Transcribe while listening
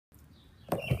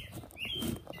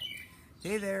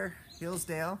Hey there,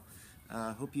 Hillsdale.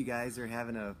 Hope you guys are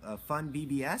having a fun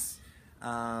VBS.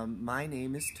 My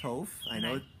name is Toph. I And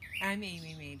know I'm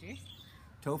Amy Majors.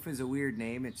 Toph is a weird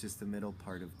name. It's just the middle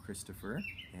part of Christopher,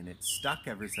 and it's stuck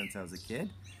ever since I was a kid.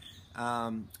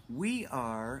 We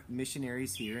are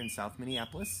missionaries here in South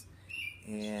Minneapolis,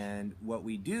 and what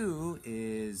we do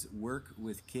is work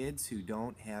with kids who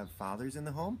don't have fathers in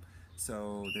the home.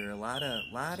 So there are a lot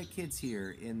of kids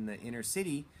here in the inner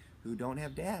city who don't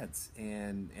have dads,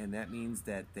 and that means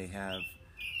that they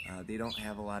don't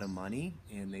have a lot of money,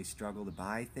 and they struggle to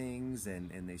buy things,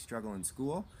 and they struggle in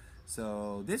school.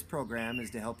 So this program is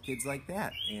to help kids like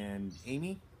that, and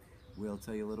Amy will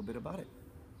tell you a little bit about it.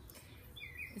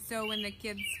 So when the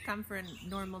kids come for a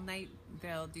normal night,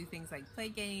 they'll do things like play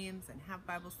games and have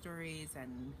Bible stories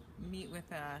and meet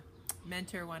with a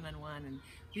mentor one-on-one. And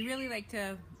we really like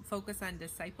to focus on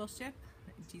discipleship.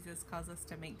 Jesus calls us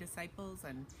to make disciples,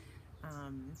 and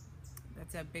um,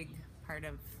 that's a big part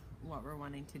of what we're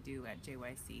wanting to do at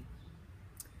JYC.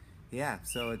 Yeah,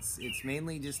 so it's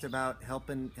mainly just about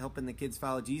helping the kids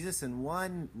follow Jesus, and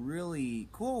one really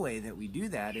cool way that we do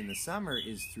that in the summer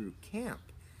is through camp.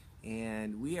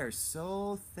 And we are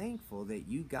so thankful that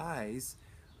you guys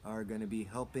are going to be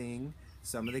helping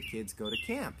some of the kids go to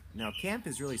camp. Now, camp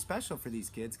is really special for these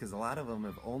kids because a lot of them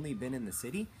have only been in the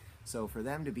city. So for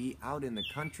them to be out in the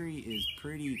country is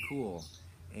pretty cool.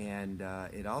 And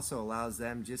it also allows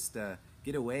them just to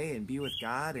get away and be with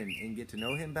God and get to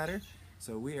know Him better.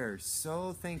 So we are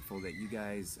so thankful that you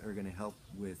guys are going to help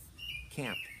with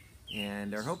camp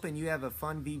and are hoping you have a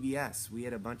fun VBS. We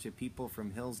had a bunch of people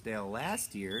from Hillsdale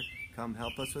last year come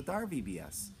help us with our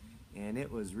VBS, and it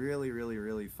was really, really,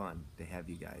 really fun to have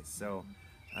you guys. So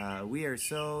we are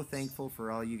so thankful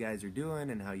for all you guys are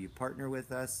doing and how you partner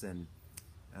with us, and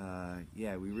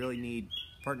yeah, we really need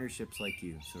partnerships like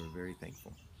you, so we're very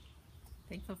thankful.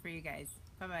 Thankful for you guys.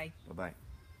 Bye-bye. Bye-bye.